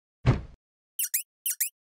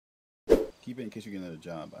keep it in case you get another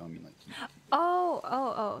job. I don't mean like keep it.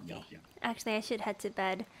 Oh, okay. Yeah. Actually, I should head to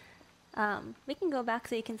bed. We can go back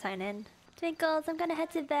so you can sign in. Twinkles, I'm gonna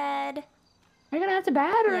head to bed. Are you gonna head to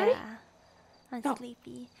bed already? Yeah. I'm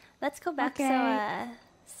sleepy. Let's go back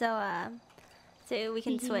so we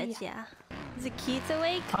can switch, yeah. Is it Keith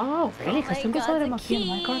awake? Oh, really? Because Twinkles let him appear in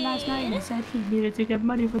my car last night and he said he needed to get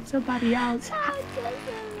money from somebody else.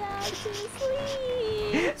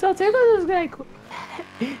 So Twinkles is like,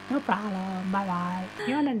 no problem, bye-bye.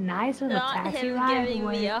 You're on a nice little taxi ride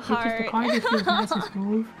where it's just the car just feels nice and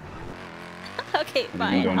smooth. Okay,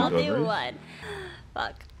 fine. I'll do one.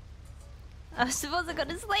 Fuck. I was supposed to go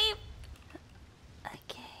to sleep.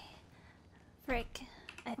 Okay. Frick.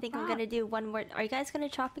 I think I'm gonna do one more. Are you guys gonna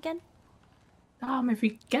chop again? If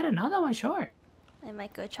we get another one, sure. I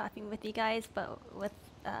might go chopping with you guys, but with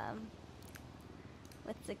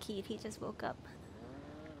Zakid, he just woke up.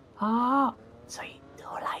 Oh, so you do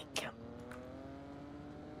like him?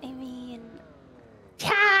 I mean,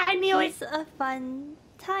 yeah, I knew it. It's a fun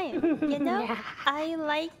time, you know. Yeah. I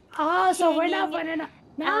like. Oh, so we're not fun enough.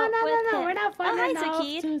 No, we're not fun enough. Hi,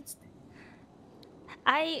 Zakid.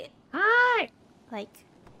 I like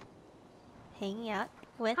hanging out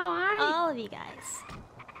with all of you guys.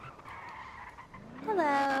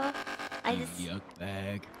 Hello. I just. Yuck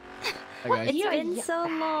bag. It's been so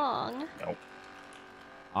long. Nope.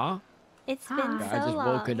 Huh? It's been so long. I just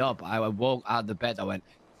woken up. I woke out of the bed. I went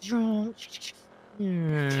down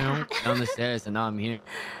the stairs, and now I'm here.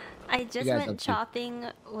 I just went chopping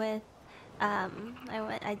with.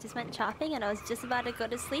 I just went chopping, and I was just about to go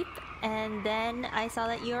to sleep, and then I saw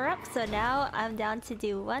that you were up. So now I'm down to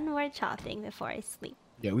do one more chopping before I sleep.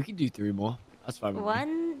 Yeah, we can do 3 more. That's fine.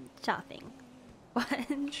 One chopping.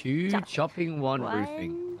 One. 2 chopping, 1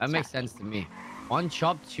 roofing. That makes sense to me. 1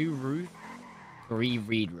 chop, 2 roof, 3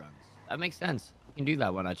 read runs. That makes sense. We can do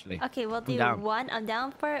that one actually. Okay, we'll do one. I'm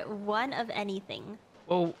down for one of anything.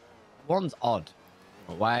 Well, 1's odd.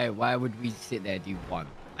 Why would we sit there and do 1?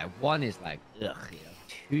 Like 1 is like ugh, you know.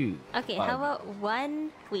 2. Okay, how about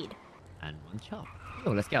 1 weed? And 1 chop.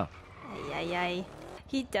 Oh, let's go. Ay.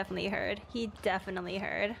 He definitely heard. He definitely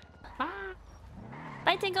heard.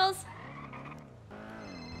 Bye, Tinkles.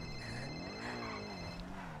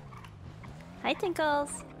 Hi,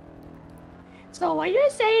 Tinkles. So what you're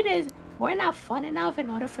saying is we're not fun enough in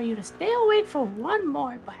order for you to stay awake for 1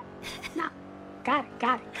 more, but no. Got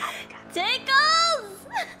it. Tinkles!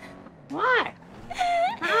 What? No.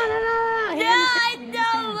 I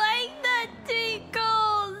don't like that,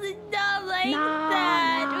 Tinkles. Not like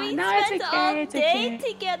that. We spent all day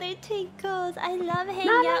together, Tinkles. I love hanging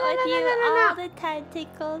out with you all the time,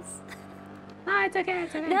 Tinkles. No, it's okay.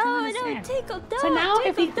 No, Tinkle, don't. So now,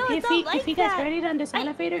 Tinkle, if he gets ready on this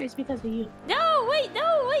elevator, it's because of you. No, wait.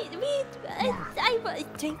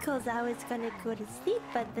 Tinkles, I was gonna go to sleep,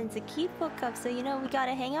 but then Zakid woke up, so you know we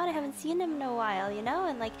gotta hang out. I haven't seen him in a while, you know,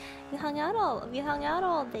 and like we hung out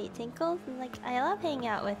all day, Tinkles, and like I love hanging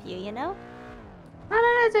out with you, you know. No,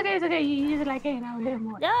 it's okay. You just like hanging out with him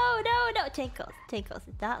more. No, Tinkles,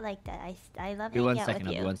 it's not like that. I love hanging out with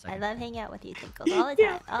you. I love hanging out with you, Tinkles, all the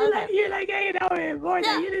time. You're like hanging out with him more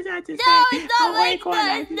than you just have to say. No, it's not like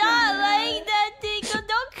that. It's not like that, Tinkles.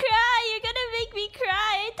 Don't cry. You're gonna make me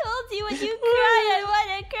cry. I told you when you cry, I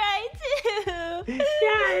wanna cry too.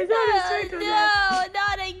 Yeah, it's not a circle. No,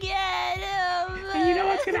 not again. And you know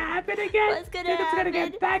what's gonna happen again? What's gonna happen? Gonna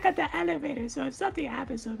get back at the elevator. So if something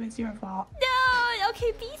happens, it's your fault. No,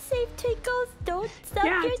 okay, be safe, Tinkles. Don't stop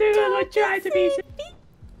your Tinkles will try to be safe.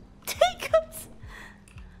 Tinkles.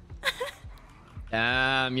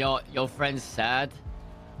 Your friend's sad.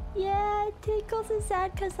 Yeah, Tinkles is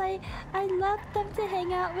sad because I left them to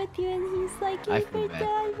hang out with you, and he's like, hey,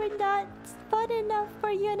 we're not fun enough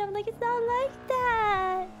for you, and I'm like, it's not like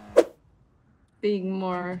that. Being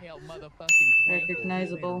more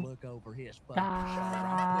recognizable.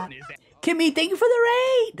 Kimmy, thank you for the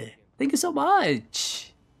raid. Thank you so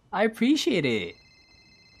much. I appreciate it.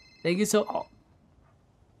 Thank you so.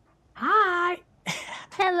 Hi.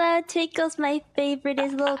 Hello, Twinkles, my favorite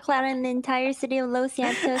is little clown in the entire city of Los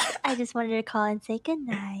Santos. I just wanted to call and say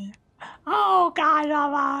goodnight. Oh God,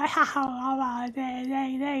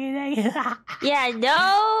 Yeah,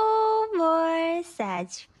 no more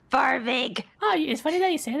sadge farming. Oh, it's funny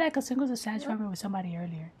that you say that because Twinkles was sadge farming with somebody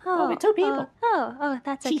earlier. Oh, with 2 people. Oh,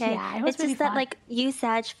 that's okay. Yeah, it's just that like you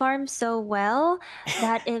sadge farm so well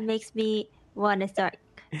that it makes me want to start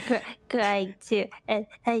crying too. And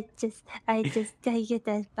I get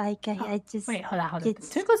that bike. I just wait. Hold on.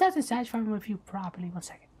 Twinkles has to sadge farm with you properly. 1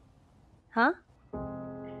 second. Huh?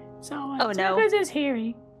 So no. Twinkles is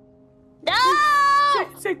hearing. No.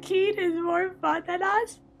 Zakid is more fun than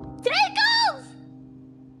us. Twinkles!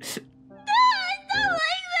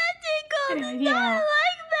 Anyway, not yeah.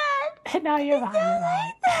 like that. No, you're fine. You're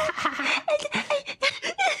fine.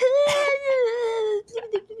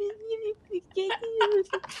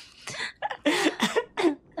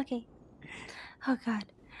 Okay. Oh god.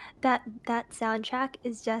 That soundtrack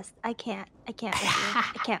is just I can't with you.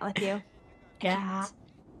 I can't with you. I Yeah. can't.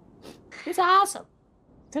 It's awesome.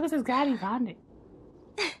 Tickles is glad he found it.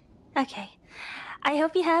 Okay. I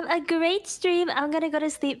hope you have a great stream. I'm gonna go to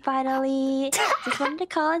sleep finally. Just wanted to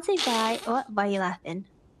call and say bye. What? Why are you laughing?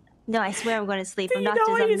 No, I swear I'm going to sleep. I'm not you know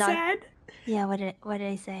just. what I'm you not. said? Yeah. What did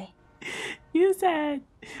I say? You said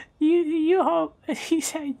you hope. He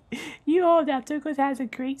said you hope that Tickles has a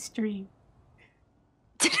great stream.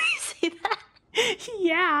 Did I say that?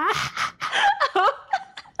 Yeah.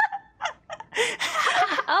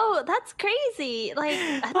 Oh, that's crazy. Like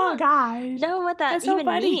I Oh don't gosh. know what that That's so even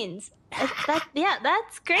funny. means.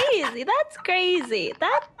 That's crazy. That's crazy.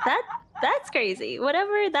 That's crazy.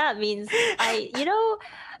 Whatever that means,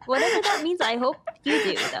 whatever that means, I hope you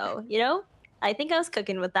do though. I think I was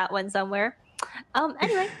cooking with that one somewhere.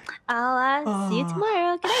 Anyway, I'll see you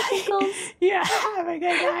tomorrow. Good night, Twinkles. Yeah, have a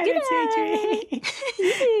good night, Good Gigi.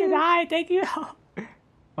 Good night, thank you.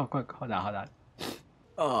 Oh, quick, hold on.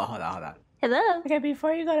 Oh, hold on. Hello. Okay,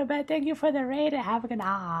 before you go to bed, thank you for the raid and have a good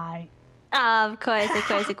night. Of course,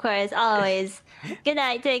 always. Good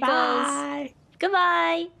night, Twinkles. Bye.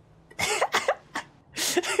 Goodbye.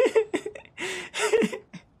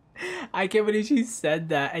 I can't believe she said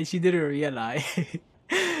that and she didn't realize.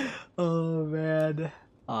 Oh man.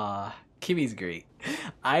 Kimi's great.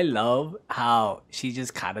 I love how she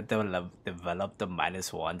just kind of developed the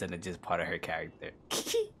 -1s and it's just part of her character.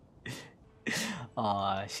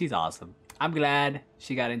 She's awesome. I'm glad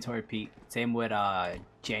she got into her peak. Same with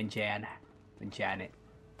Jan and Janet.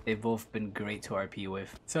 They've both been great to RP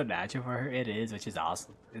with. So natural for her, it is, which is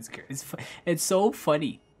awesome. It's so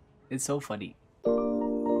funny. It's so funny.